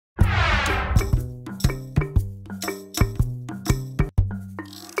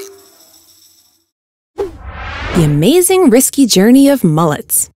The amazing risky journey of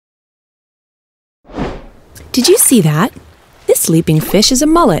mullets. Did you see that? This leaping fish is a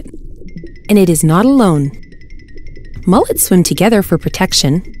mullet, and it is not alone. Mullets swim together for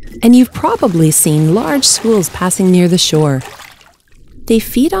protection, and you've probably seen large schools passing near the shore. They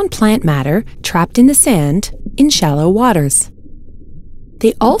feed on plant matter trapped in the sand in shallow waters.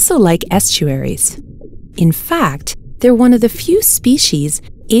 They also like estuaries. In fact, they're one of the few species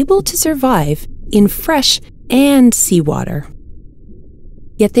able to survive in fresh and seawater.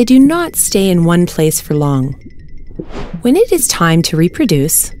 Yet they do not stay in one place for long. When it is time to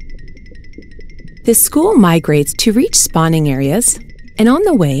reproduce, the school migrates to reach spawning areas, and on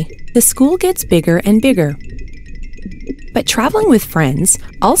the way, the school gets bigger and bigger. But traveling with friends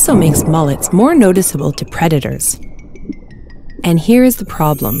also makes mullets more noticeable to predators. And here is the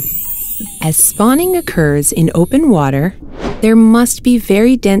problem. As spawning occurs in open water, there must be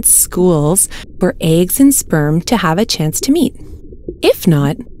very dense schools for eggs and sperm to have a chance to meet. If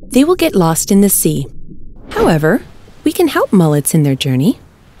not, they will get lost in the sea. However, we can help mullets in their journey.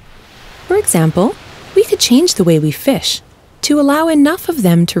 For example, we could change the way we fish to allow enough of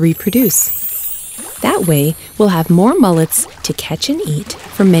them to reproduce. That way, we'll have more mullets to catch and eat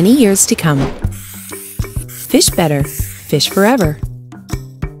for many years to come. Fish better, fish forever.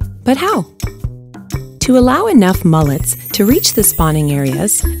 But how? To allow enough mullets to reach the spawning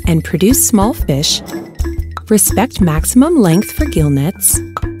areas and produce small fish, respect maximum length for gill nets,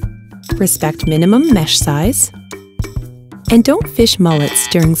 respect minimum mesh size, and don't fish mullets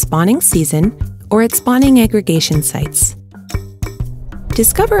during spawning season or at spawning aggregation sites.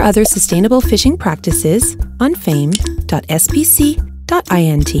 Discover other sustainable fishing practices on fame.spc.int.